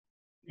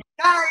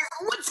Guys,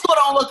 what's going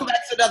on? Welcome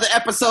back to another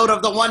episode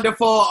of the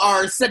wonderful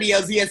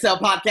Arsenio's ESL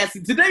podcast.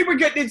 And today we're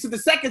getting into the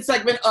second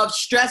segment of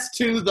Stress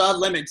to the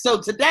Limit. So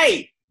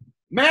today,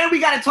 man, we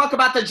got to talk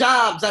about the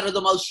jobs that are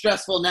the most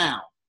stressful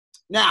now.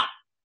 Now,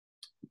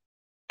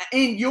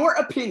 in your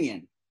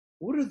opinion,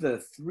 what are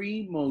the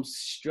three most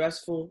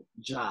stressful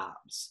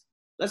jobs?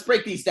 Let's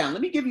break these down.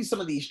 Let me give you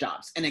some of these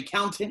jobs. An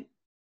accountant,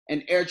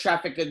 an air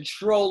traffic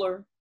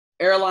controller,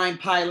 airline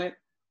pilot,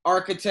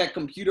 architect,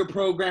 computer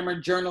programmer,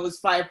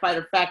 journalist,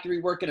 firefighter,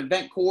 factory worker,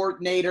 event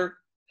coordinator,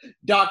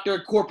 doctor,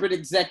 corporate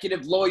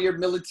executive, lawyer,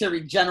 military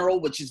general,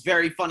 which is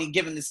very funny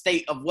given the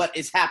state of what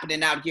is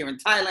happening out here in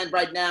Thailand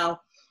right now,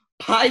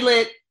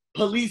 pilot,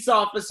 police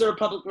officer,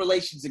 public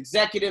relations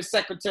executive,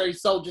 secretary,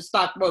 soldier,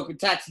 stockbroker,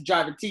 taxi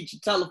driver, teacher,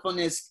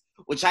 telephonist,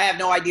 which I have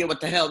no idea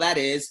what the hell that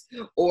is,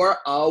 or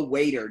a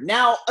waiter.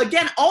 Now,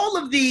 again, all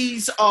of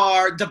these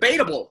are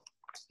debatable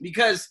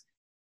because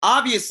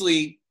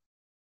obviously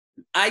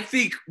I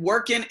think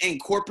working in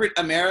corporate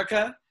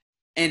America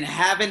and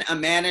having a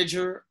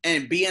manager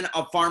and being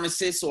a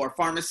pharmacist or a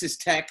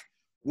pharmacist tech,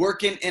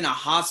 working in a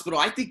hospital,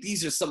 I think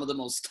these are some of the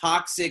most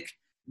toxic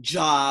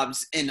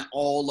jobs in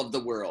all of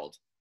the world.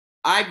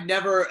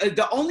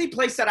 The only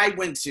place that I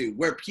went to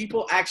where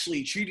people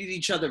actually treated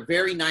each other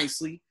very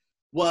nicely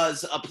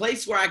was a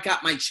place where I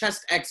got my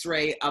chest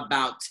x-ray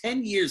about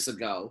 10 years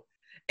ago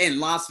in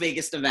Las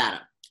Vegas,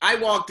 Nevada. I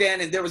walked in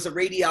and there was a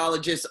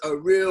radiologist, a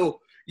real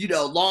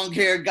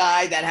long-haired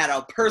guy that had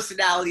a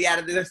personality out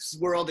of this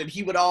world, and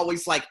he would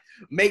always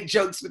make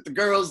jokes with the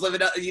girls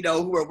living up,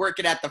 who were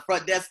working at the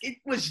front desk. It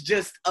was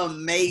just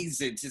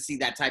amazing to see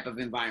that type of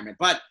environment.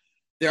 But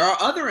there are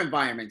other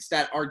environments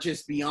that are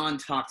just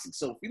beyond toxic.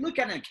 So if we look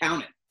at an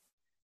accountant,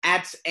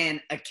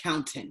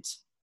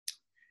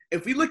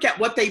 if we look at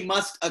what they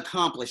must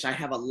accomplish, I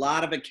have a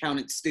lot of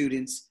accountant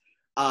students.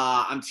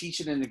 I'm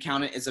teaching an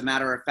accountant, as a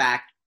matter of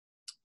fact.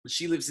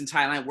 She lives in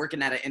Thailand,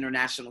 working at an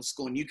international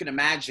school, and you can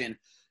imagine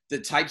the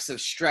types of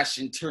stress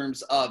in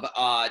terms of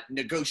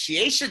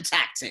negotiation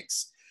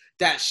tactics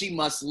that she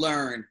must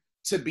learn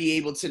to be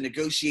able to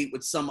negotiate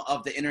with some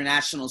of the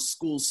international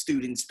school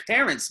students'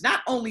 parents,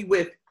 not only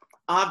with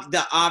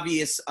the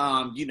obvious,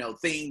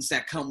 things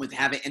that come with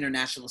having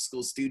international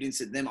school students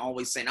and them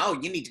always saying, oh,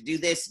 you need to do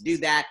this, do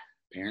that.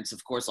 Parents,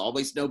 of course,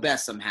 always know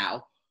best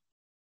somehow.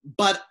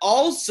 But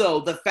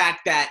also the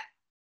fact that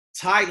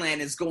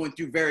Thailand is going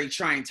through very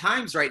trying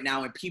times right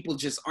now and people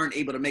just aren't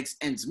able to make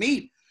ends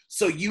meet.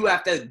 So you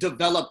have to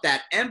develop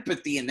that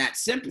empathy and that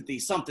sympathy,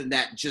 something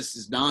that just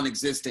is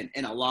non-existent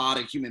in a lot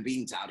of human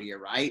beings out here,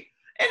 right?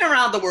 And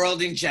around the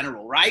world in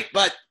general, right?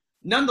 But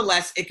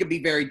nonetheless, it can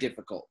be very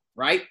difficult,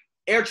 right?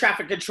 Air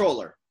traffic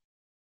controller.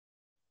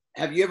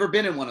 Have you ever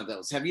been in one of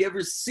those? Have you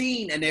ever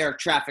seen an air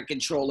traffic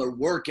controller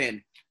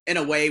working in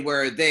a way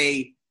where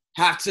they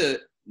have to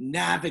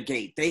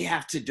navigate, they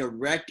have to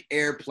direct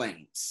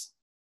airplanes?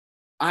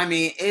 I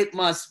mean, it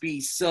must be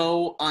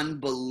so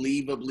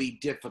unbelievably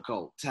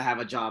difficult to have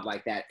a job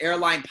like that.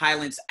 Airline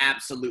pilots,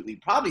 absolutely,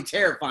 probably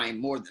terrifying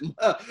more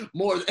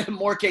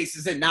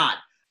cases than not.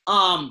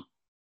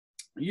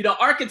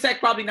 Architect,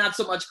 probably not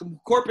so much.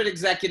 Corporate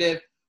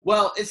executive,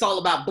 well, it's all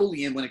about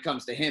bullying when it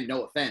comes to him.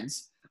 No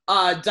offense.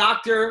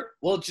 Doctor,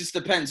 well, it just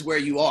depends where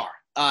you are.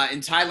 In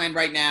Thailand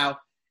right now,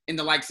 in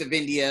the likes of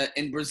India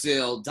and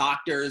Brazil,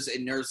 doctors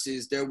and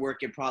nurses, they're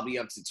working probably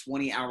up to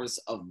 20 hours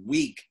a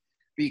week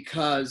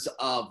because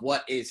of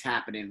what is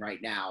happening right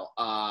now,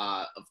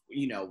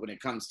 when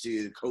it comes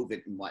to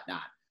COVID and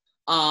whatnot.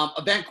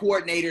 Event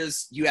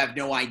coordinators, you have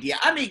no idea.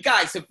 I mean,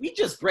 guys, if we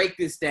just break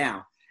this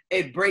down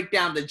and break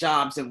down the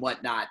jobs and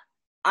whatnot,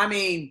 I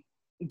mean,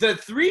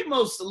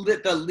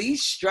 the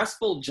least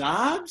stressful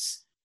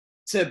jobs,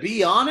 to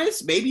be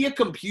honest, maybe a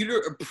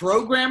computer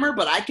programmer,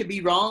 but I could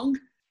be wrong.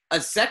 A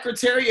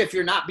secretary, if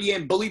you're not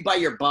being bullied by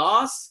your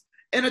boss.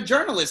 And a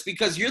journalist,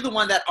 because you're the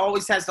one that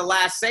always has the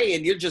last say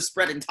and you're just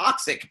spreading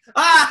toxic.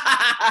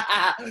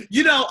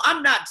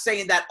 I'm not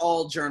saying that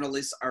all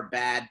journalists are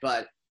bad,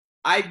 but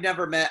I've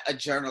never met a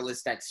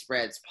journalist that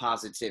spreads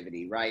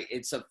positivity, right?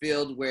 It's a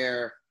field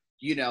where,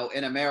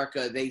 in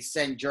America, they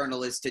send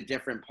journalists to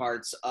different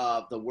parts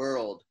of the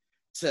world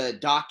to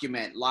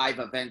document live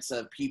events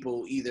of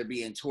people either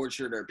being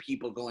tortured or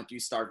people going through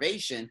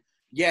starvation.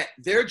 Yet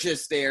they're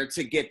just there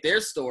to get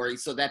their story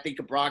so that they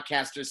could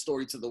broadcast their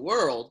story to the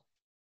world,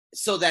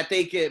 so that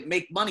they could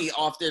make money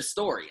off their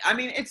story. I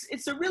mean,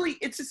 it's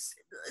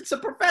a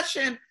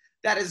profession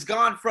that has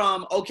gone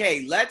from,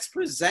 okay, let's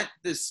present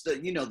this,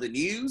 the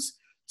news,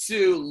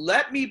 to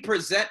let me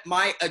present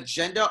my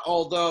agenda,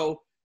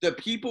 although the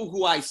people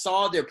who I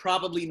saw, they're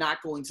probably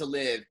not going to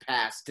live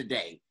past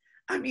today.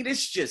 I mean,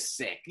 it's just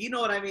sick. You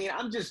know what I mean?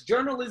 I'm just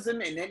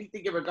journalism and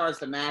anything in regards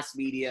to mass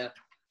media.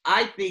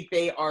 I think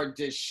they are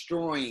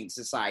destroying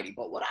society.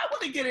 But what I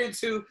want to get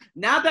into,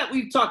 now that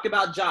we've talked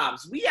about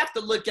jobs, we have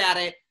to look at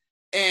it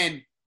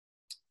and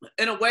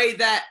in a way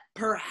that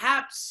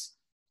perhaps,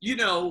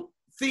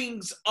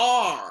 things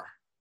are,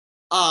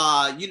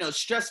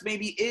 stress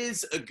maybe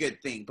is a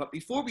good thing. But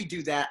before we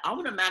do that, I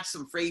want to match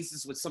some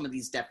phrases with some of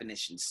these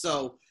definitions.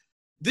 So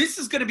this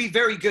is going to be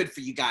very good for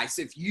you guys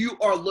if you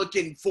are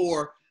looking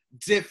for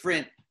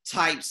different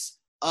types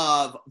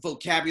of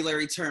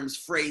vocabulary terms,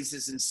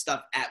 phrases, and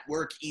stuff at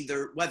work,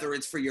 either whether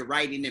it's for your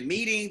writing in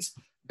meetings,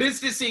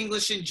 business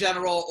English in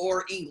general,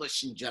 or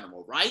English in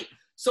general, right?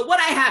 So what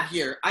I have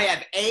here, I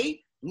have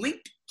A,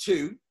 linked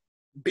to,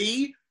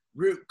 B,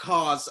 root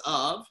cause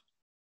of,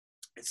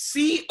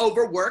 C,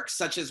 overwork,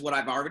 such as what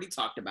I've already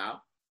talked about,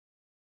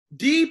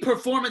 D,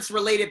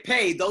 performance-related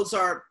pay. Those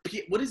are,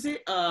 what is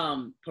it?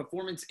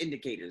 Performance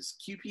indicators.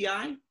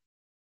 QPI?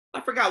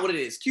 I forgot what it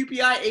is.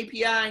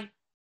 QPI, API,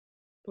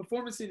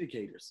 performance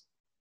indicators.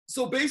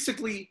 So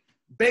basically,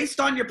 based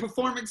on your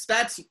performance,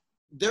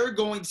 they're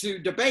going to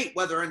debate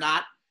whether or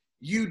not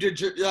you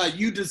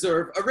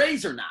deserve a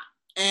raise or not.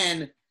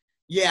 And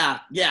yeah,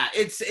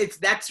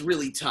 that's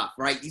really tough,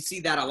 right? You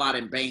see that a lot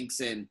in banks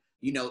and,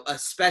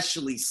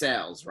 especially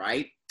sales,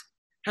 right?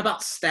 How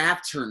about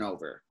staff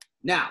turnover?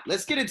 Now,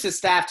 let's get into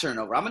staff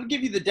turnover. I'm going to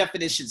give you the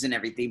definitions and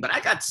everything, but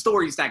I got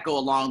stories that go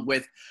along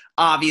with,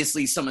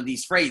 obviously, some of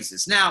these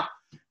phrases. Now,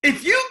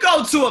 if you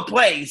go to a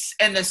place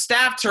and the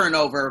staff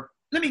turnover,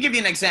 let me give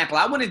you an example.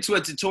 I went into a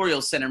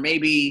tutorial center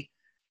maybe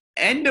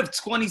end of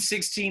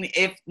 2016,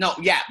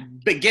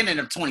 beginning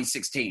of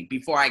 2016,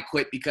 before I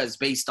quit because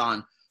based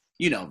on,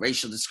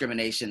 racial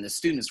discrimination, the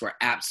students were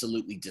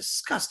absolutely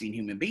disgusting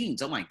human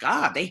beings. Oh my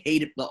God, they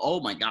hated,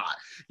 oh my God.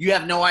 You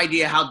have no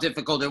idea how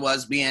difficult it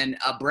was being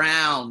a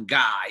brown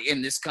guy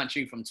in this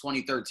country from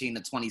 2013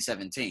 to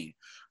 2017.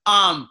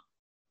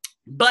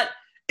 But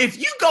if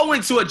you go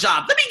into a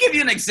job, let me give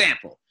you an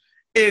example.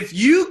 If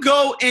you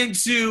go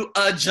into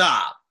a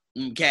job,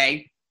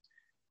 okay,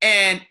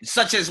 and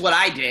such as what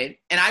I did,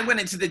 and I went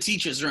into the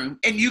teacher's room,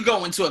 and you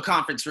go into a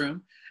conference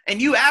room, and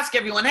you ask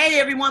everyone, hey,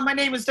 everyone, my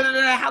name is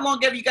da-da-da, how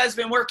long have you guys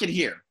been working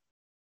here?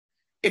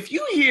 If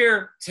you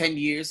hear 10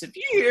 years, if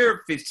you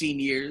hear 15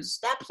 years,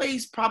 that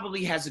place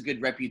probably has a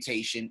good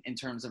reputation in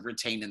terms of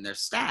retaining their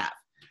staff.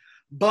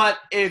 But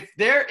if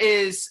there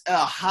is a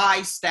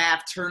high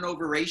staff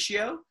turnover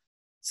ratio,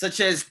 such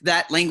as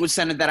that language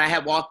center that I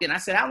had walked in, I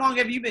said, how long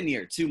have you been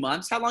here? 2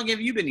 months? How long have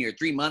you been here?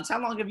 3 months?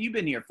 How long have you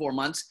been here? 4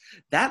 months?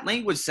 That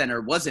language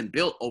center wasn't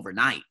built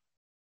overnight.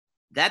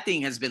 That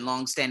thing has been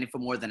longstanding for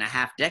more than a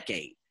half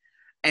decade.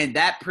 And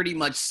that pretty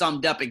much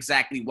summed up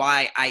exactly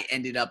why I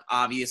ended up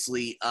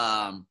obviously,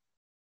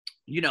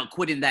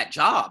 quitting that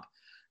job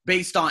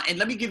based on, and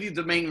let me give you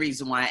the main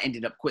reason why I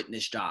ended up quitting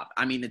this job.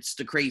 I mean, it's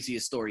the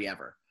craziest story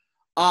ever.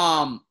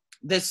 The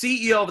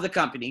CEO of the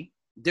company,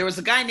 there was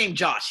a guy named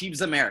Josh. He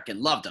was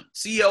American, loved him.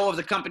 CEO of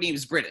the company, he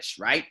was British,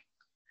 right?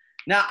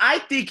 Now, I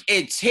think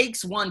it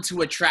takes one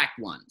to attract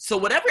one. So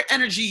whatever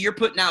energy you're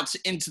putting out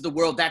into the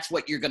world, that's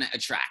what you're going to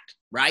attract,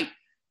 right?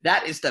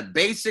 That is the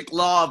basic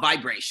law of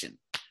vibration.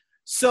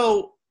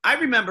 So I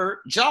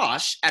remember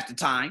Josh at the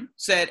time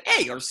said,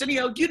 hey,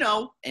 Arsenio,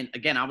 and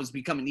again, I was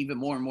becoming even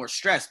more and more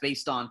stressed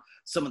based on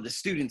some of the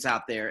students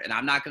out there. And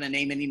I'm not going to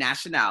name any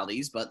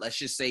nationalities, but let's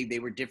just say they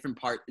were different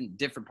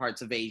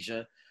parts of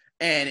Asia.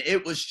 And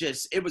it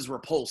was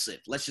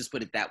repulsive. Let's just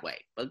put it that way.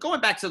 But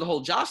going back to the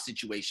whole Josh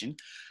situation,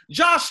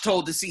 Josh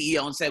told the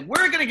CEO and said,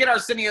 we're going to get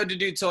Arsenio to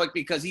do TOEIC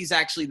because he's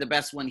actually the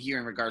best one here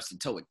in regards to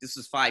TOEIC. This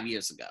was 5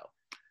 years ago.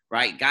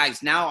 Right,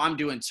 guys, now I'm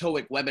doing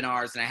TOEIC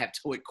webinars and I have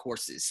TOEIC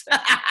courses.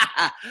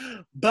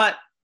 But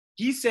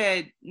he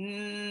said,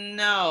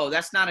 no,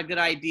 that's not a good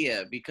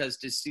idea because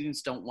the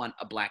students don't want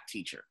a black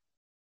teacher.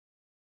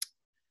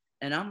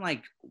 And I'm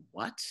like,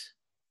 what?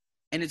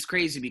 And it's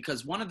crazy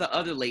because one of the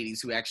other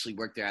ladies who actually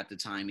worked there at the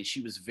time, and she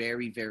was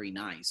very, very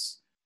nice.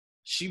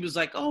 She was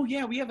like, oh,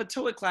 yeah, we have a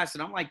TOEIC class.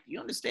 And I'm like, you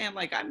understand,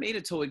 like I made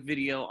a TOEIC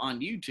video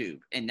on YouTube.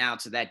 And now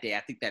to that day, I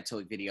think that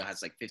TOEIC video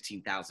has like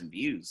 15,000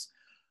 views.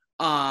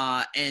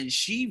 And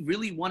she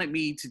really wanted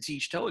me to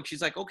teach TOEIC.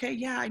 She's like, okay,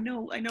 yeah, I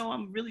know.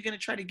 I'm really going to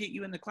try to get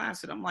you in the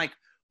class. And I'm like,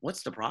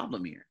 what's the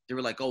problem here? They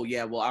were like, oh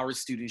yeah, well, our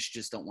students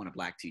just don't want a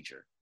black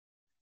teacher.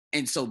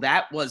 And so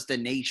that was the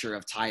nature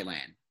of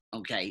Thailand.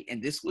 Okay.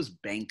 And this was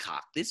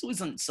Bangkok. This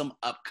wasn't some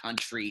up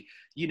country,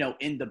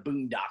 in the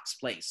boondocks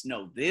place.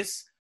 No,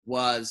 this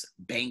was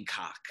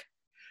Bangkok.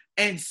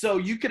 And so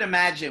you can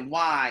imagine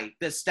why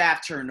the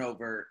staff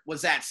turnover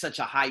was at such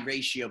a high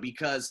ratio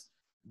because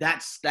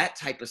that's that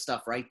type of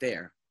stuff right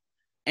there.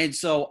 And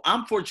so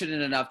I'm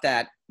fortunate enough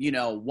that,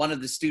 one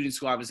of the students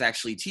who I was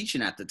actually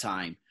teaching at the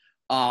time,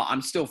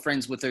 I'm still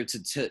friends with her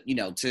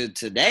to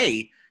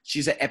today.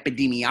 She's an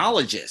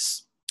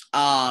epidemiologist.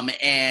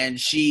 And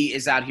she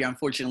is out here.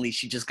 Unfortunately,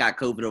 she just got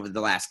COVID over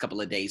the last couple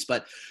of days,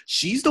 but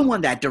she's the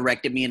one that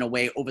directed me in a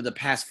way over the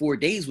past 4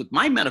 days with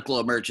my medical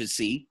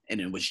emergency.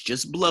 And it was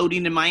just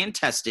bloating in my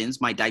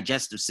intestines. My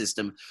digestive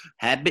system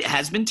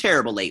has been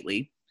terrible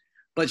lately.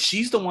 But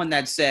she's the one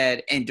that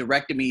said and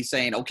directed me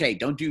saying, okay,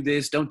 don't do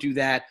this, don't do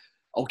that.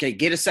 Okay,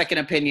 get a second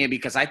opinion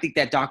because I think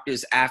that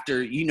doctor's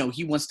after,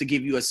 he wants to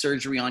give you a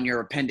surgery on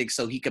your appendix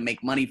so he can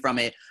make money from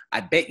it.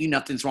 I bet you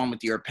nothing's wrong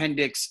with your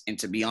appendix. And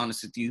to be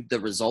honest with you, the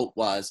result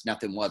was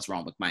nothing was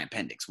wrong with my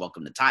appendix.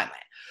 Welcome to Thailand.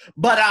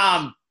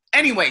 But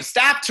anyway,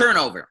 staff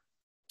turnover.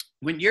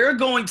 When you're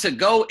going to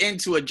go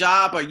into a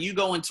job or you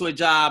go into a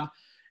job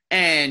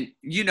And,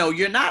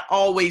 you're not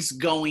always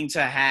going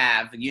to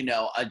have,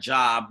 a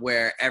job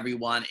where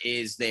everyone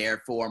is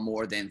there for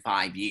more than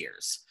 5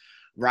 years,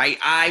 right?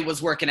 I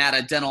was working at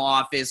a dental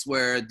office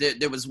where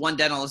there was one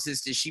dental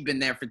assistant. She'd been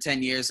there for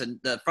 10 years, and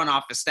the front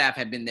office staff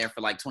had been there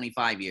for like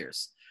 25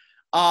 years.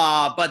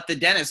 But the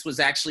dentist was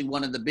actually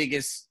one of the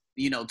biggest,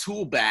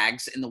 tool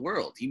bags in the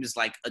world. He was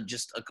like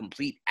just a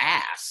complete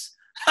ass.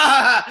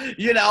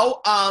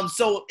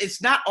 So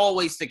it's not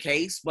always the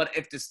case, but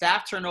if the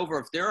staff turnover,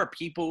 if there are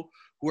people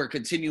who are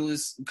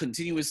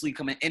continuously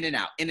coming in and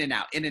out,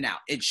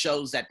 it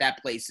shows that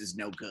that place is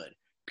no good,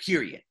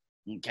 period.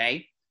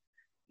 Okay.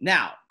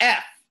 Now,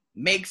 F,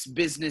 makes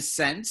business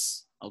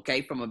sense.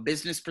 Okay. From a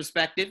business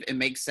perspective, it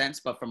makes sense,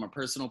 but from a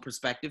personal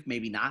perspective,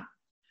 maybe not.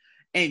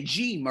 And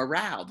G,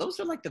 morale. Those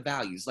are like the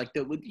values, like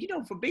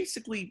for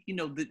basically,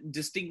 the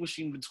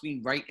distinguishing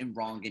between right and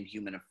wrong in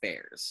human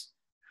affairs.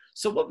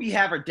 So what we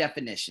have are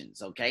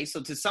definitions, okay?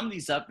 So to sum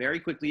these up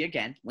very quickly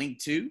again,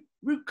 link to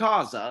root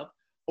cause of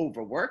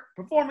overwork,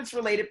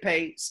 performance-related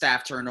pay,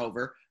 staff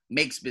turnover,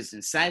 makes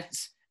business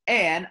sense,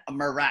 and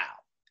morale.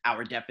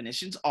 Our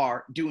definitions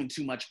are doing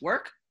too much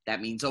work,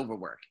 that means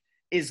overwork.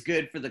 Is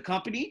good for the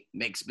company,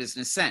 makes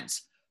business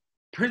sense.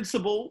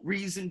 Principal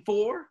reason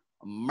for,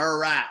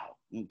 morale,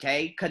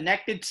 okay?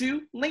 Connected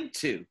to, linked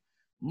to.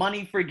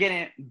 Money for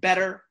getting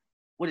better,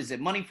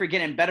 money for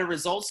getting better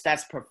results,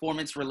 that's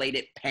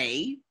performance-related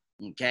pay.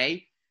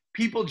 Okay.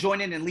 People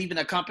joining and leaving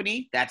a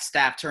company, that's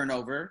staff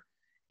turnover,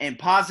 and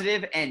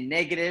positive and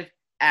negative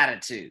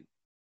attitude.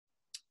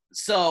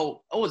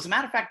 So, as a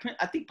matter of fact,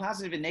 I think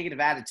positive and negative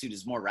attitude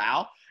is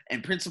morale,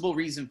 and principal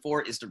reason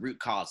for is the root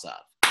cause of.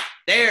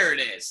 There it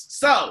is.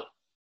 So,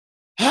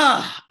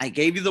 I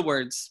gave you the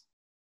words.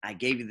 I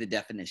gave you the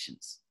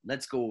definitions.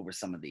 Let's go over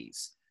some of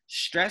these.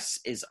 Stress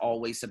is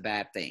always a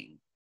bad thing.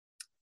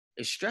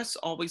 Is stress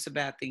always a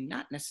bad thing?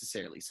 Not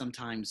necessarily.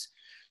 Sometimes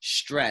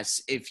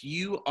stress, if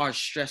you are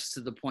stressed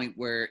to the point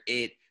where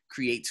it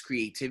creates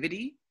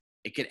creativity,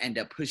 it could end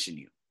up pushing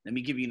you. Let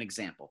me give you an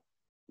example.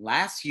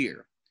 Last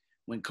year,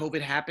 when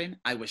COVID happened,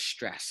 I was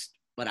stressed,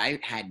 but I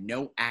had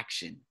no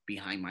action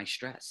behind my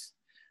stress.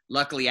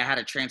 Luckily, I had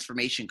a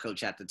transformation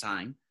coach at the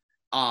time,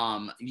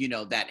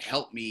 that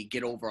helped me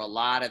get over a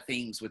lot of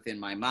things within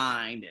my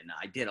mind. And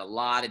I did a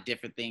lot of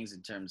different things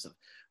in terms of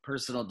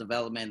personal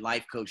development,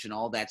 life coach, and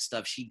all that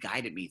stuff. She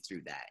guided me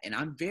through that. And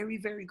I'm very,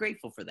 very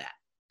grateful for that.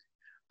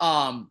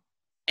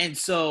 And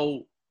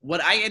so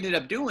what I ended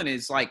up doing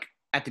is, like,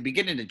 at the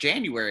beginning of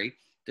January,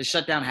 the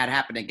shutdown had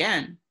happened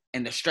again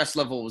and the stress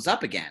level was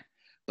up again.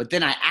 But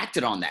then I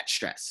acted on that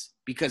stress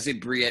because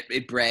it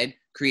bred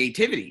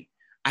creativity.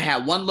 I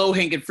had one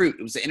low-hanging fruit.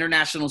 It was an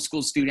international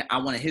school student. I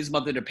wanted his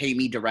mother to pay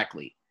me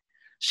directly.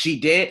 She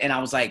did, and I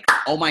was like,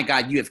 oh my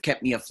God, you have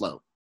kept me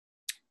afloat.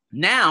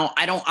 Now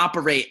I don't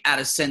operate out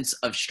of sense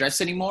of stress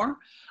anymore.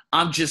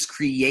 I'm just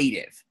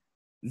creative,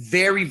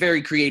 very,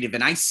 very creative.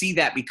 And I see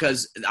that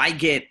because I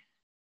get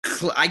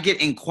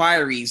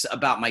inquiries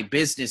about my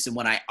business and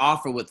what I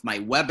offer with my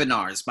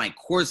webinars, my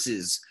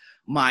courses,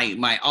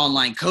 my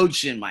online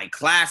coaching, my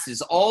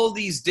classes, all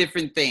these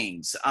different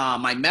things,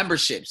 my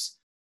memberships.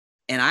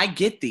 And I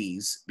get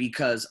these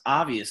because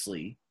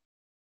obviously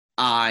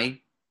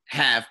I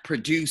have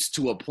produced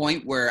to a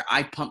point where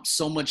I pump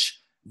so much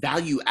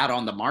value out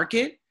on the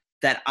market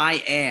that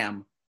I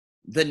am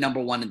the number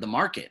one in the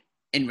market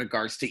in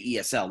regards to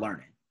ESL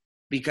learning,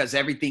 because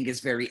everything is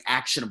very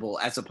actionable,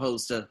 as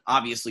opposed to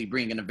obviously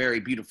bringing a very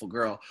beautiful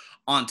girl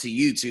onto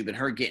YouTube and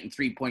her getting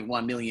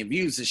 3.1 million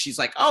views. And she's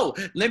like, oh,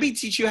 let me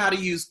teach you how to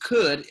use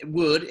could,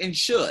 would, and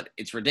should.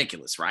 It's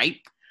ridiculous, right?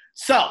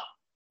 So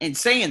in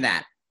saying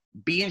that,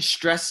 being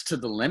stressed to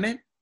the limit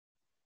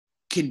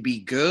can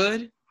be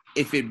good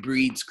if it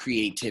breeds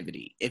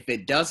creativity. If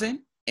it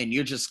doesn't, and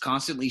you're just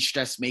constantly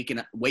stressed,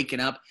 waking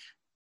up,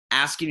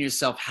 asking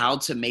yourself how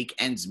to make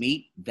ends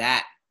meet,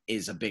 that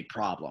is a big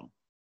problem.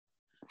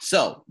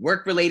 So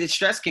work-related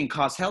stress can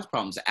cause health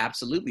problems.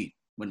 Absolutely.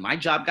 When my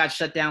job got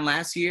shut down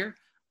last year,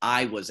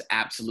 I was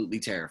absolutely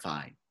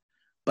terrified.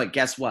 But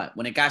guess what?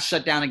 When it got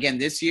shut down again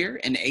this year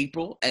in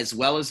April, as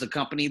well as the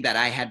company that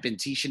I had been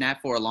teaching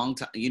at for a long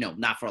time,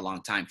 not for a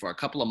long time, for a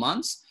couple of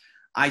months,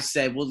 I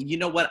said, well, you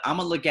know what? I'm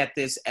going to look at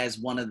this as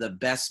one of the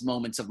best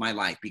moments of my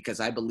life, because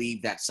I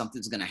believe that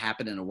something's going to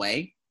happen in a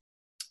way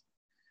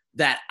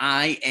that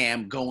I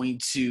am going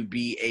to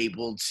be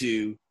able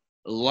to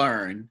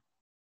learn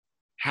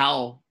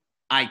how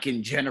I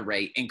can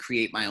generate and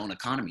create my own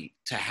economy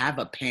to have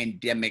a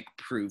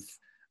pandemic-proof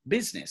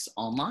business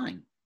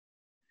online.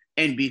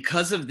 And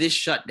because of this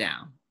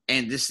shutdown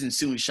and this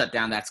ensuing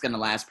shutdown that's going to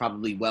last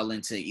probably well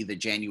into either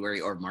January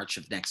or March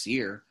of next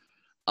year,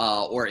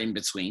 or in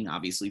between,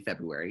 obviously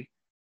February,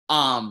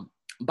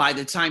 by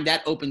the time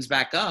that opens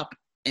back up,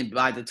 and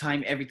by the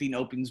time everything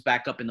opens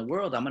back up in the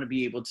world, I'm going to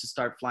be able to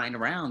start flying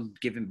around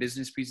giving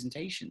business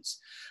presentations.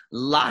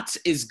 Lots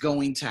is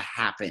going to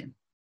happen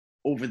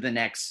over the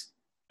next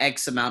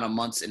X amount of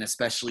months and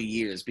especially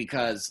years,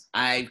 because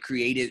I've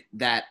created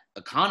that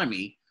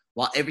economy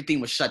while everything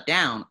was shut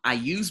down. I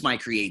use my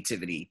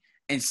creativity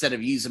instead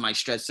of using my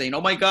stress, saying,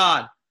 oh my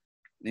God,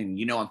 And,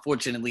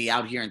 unfortunately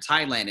out here in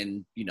Thailand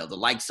and, the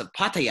likes of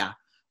Pattaya,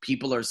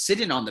 people are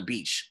sitting on the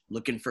beach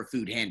looking for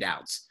food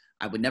handouts.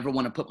 I would never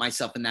want to put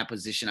myself in that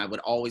position. I would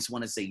always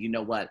want to say, you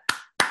know what?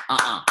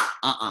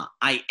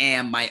 I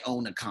am my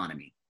own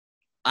economy.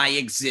 I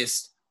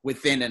exist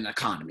within an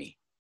economy.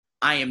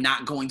 I am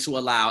not going to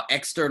allow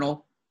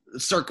external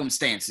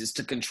circumstances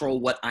to control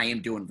what I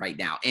am doing right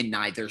now, and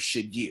neither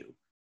should you.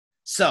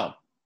 So,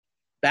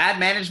 bad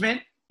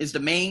management is the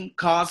main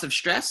cause of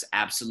stress?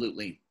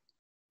 Absolutely.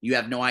 You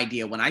have no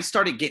idea. When I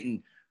started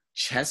getting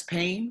chest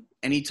pain,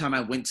 anytime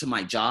I went to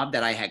my job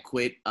that I had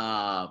quit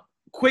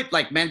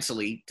like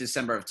mentally,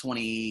 December of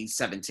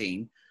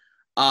 2017.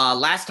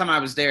 Last time I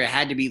was there, it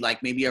had to be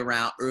like maybe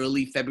around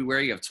early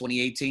February of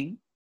 2018.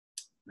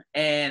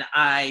 And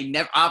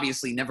I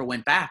obviously never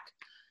went back.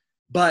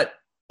 But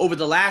over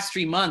the last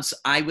 3 months,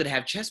 I would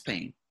have chest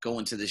pain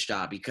going to this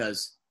job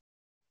because,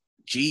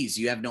 geez,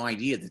 you have no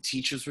idea. The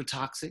teachers were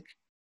toxic.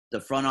 The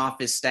front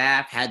office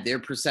staff had their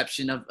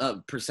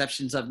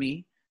perceptions of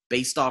me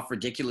based off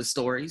ridiculous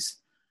stories.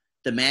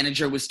 The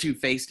manager was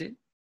two-faced.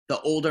 The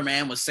older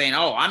man was saying,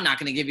 oh, I'm not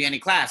going to give you any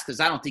class because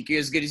I don't think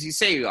you're as good as you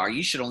say you are.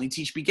 You should only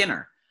teach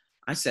beginner.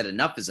 I said,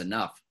 enough is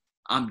enough.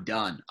 I'm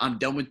done. I'm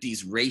done with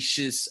these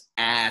racist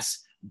ass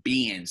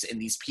beings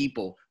and these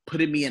people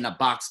putting me in a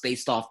box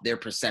based off their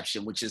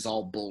perception, which is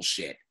all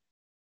bullshit.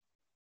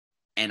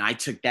 And I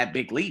took that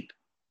big leap.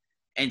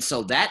 And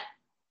so that,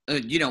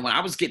 when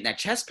I was getting that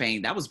chest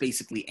pain, that was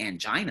basically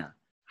angina.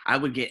 I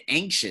would get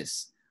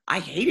anxious. I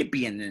hated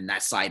being in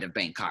that side of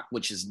Bangkok,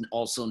 which is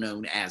also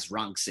known as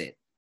Rangsit.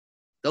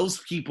 Those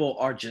people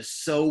are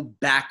just so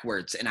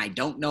backwards, and I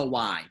don't know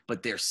why,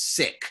 but they're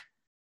sick.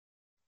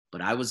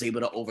 But I was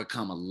able to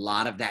overcome a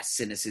lot of that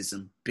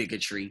cynicism,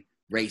 bigotry,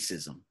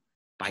 racism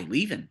by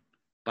leaving,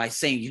 by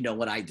saying, you know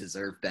what, I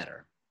deserve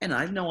better. And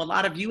I know a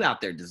lot of you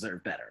out there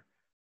deserve better.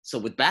 So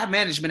with bad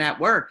management at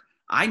work,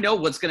 I know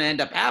what's going to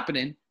end up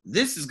happening.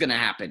 This is going to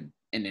happen.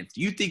 And if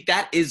you think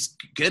that is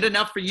good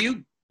enough for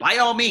you, by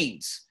all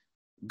means,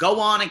 go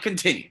on and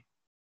continue.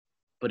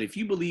 But if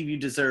you believe you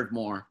deserve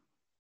more,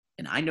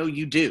 and I know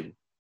you do,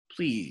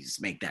 please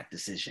make that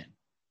decision.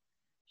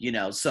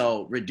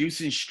 So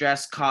reducing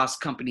stress costs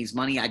companies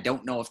money. I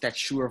don't know if that's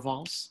true or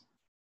false,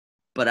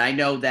 but I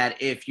know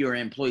that if your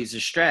employees are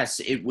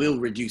stressed, it will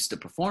reduce the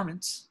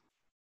performance.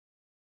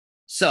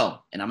 So,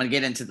 and I'm going to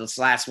get into this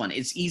last one.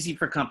 It's easy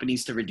for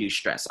companies to reduce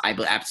stress. I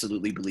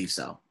absolutely believe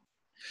so.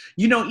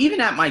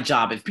 Even at my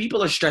job, if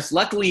people are stressed,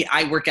 luckily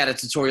I work at a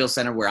tutorial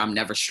center where I'm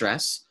never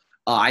stressed.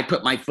 I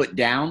put my foot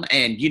down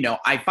and,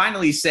 I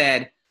finally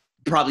said,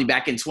 probably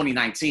back in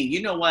 2019,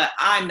 you know what?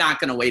 I'm not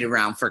going to wait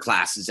around for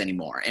classes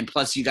anymore. And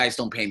plus, you guys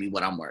don't pay me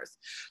what I'm worth.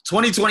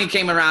 2020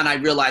 came around. I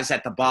realized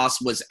that the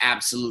boss was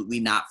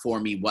absolutely not for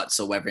me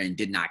whatsoever and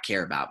did not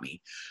care about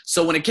me.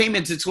 So when it came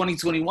into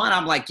 2021,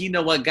 I'm like, you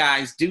know what,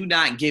 guys? Do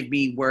not give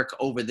me work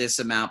over this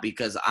amount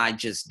because I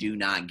just do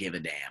not give a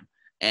damn.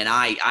 And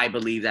I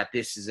believe that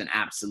this is an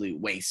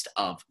absolute waste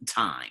of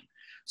time.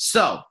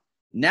 So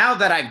now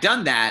that I've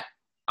done that,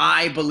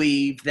 I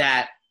believe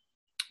that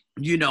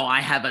I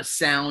have a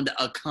sound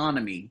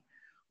economy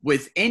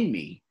within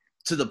me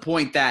to the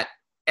point that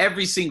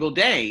every single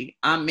day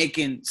I'm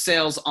making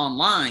sales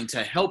online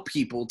to help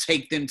people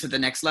take them to the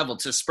next level,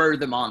 to spur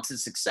them on to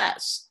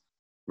success,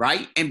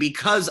 right? And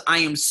because I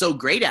am so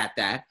great at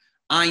that,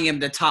 I am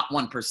the top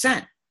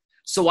 1%.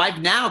 So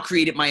I've now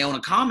created my own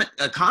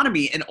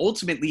economy, and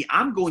ultimately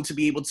I'm going to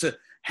be able to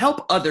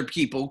help other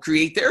people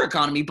create their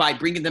economy by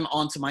bringing them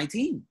onto my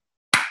team.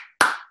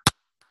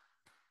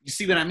 You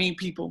see what I mean,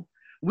 people?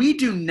 We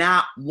do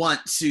not want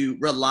to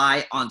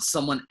rely on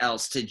someone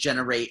else to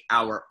generate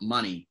our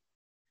money.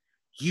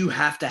 You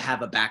have to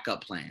have a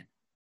backup plan.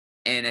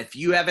 And if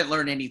you haven't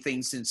learned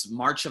anything since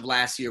March of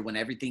last year when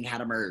everything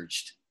had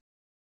emerged,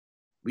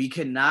 we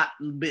can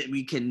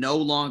no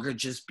longer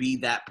just be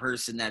that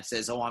person that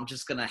says, oh, I'm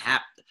just going to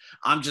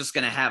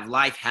have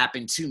life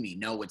happen to me.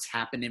 No, it's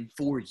happening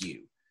for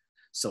you.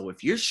 So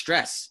if you're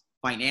stressed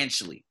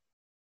financially,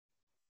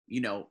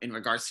 in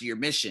regards to your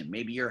mission,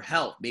 maybe your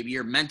health, maybe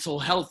your mental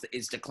health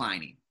is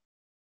declining.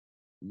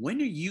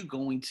 When are you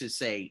going to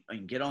say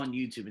and get on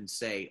YouTube and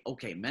say,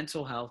 okay,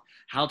 mental health,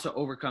 how to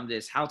overcome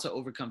this, how to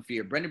overcome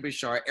fear, Brendon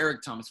Burchard,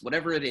 Eric Thomas,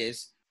 whatever it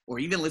is, or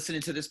even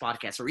listening to this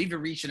podcast or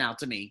even reaching out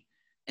to me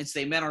and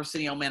say, man,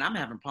 Arsenio, man, I'm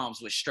having problems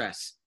with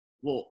stress.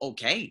 Well,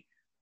 okay,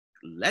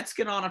 let's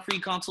get on a free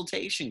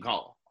consultation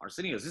call.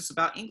 Arsenio, is this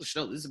about English?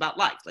 No, this is about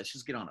life. Let's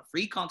just get on a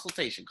free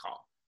consultation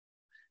call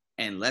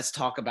and let's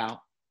talk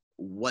about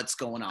what's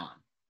going on.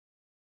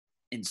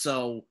 And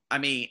so,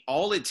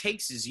 all it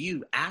takes is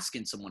you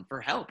asking someone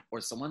for help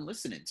or someone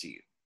listening to you.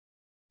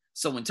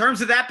 So in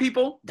terms of that,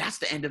 people, that's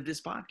the end of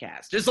this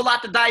podcast. There's a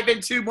lot to dive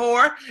into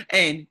more,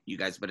 and you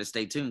guys better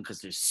stay tuned because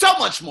there's so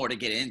much more to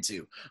get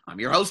into. I'm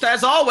your host,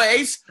 as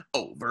always,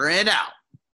 over and out.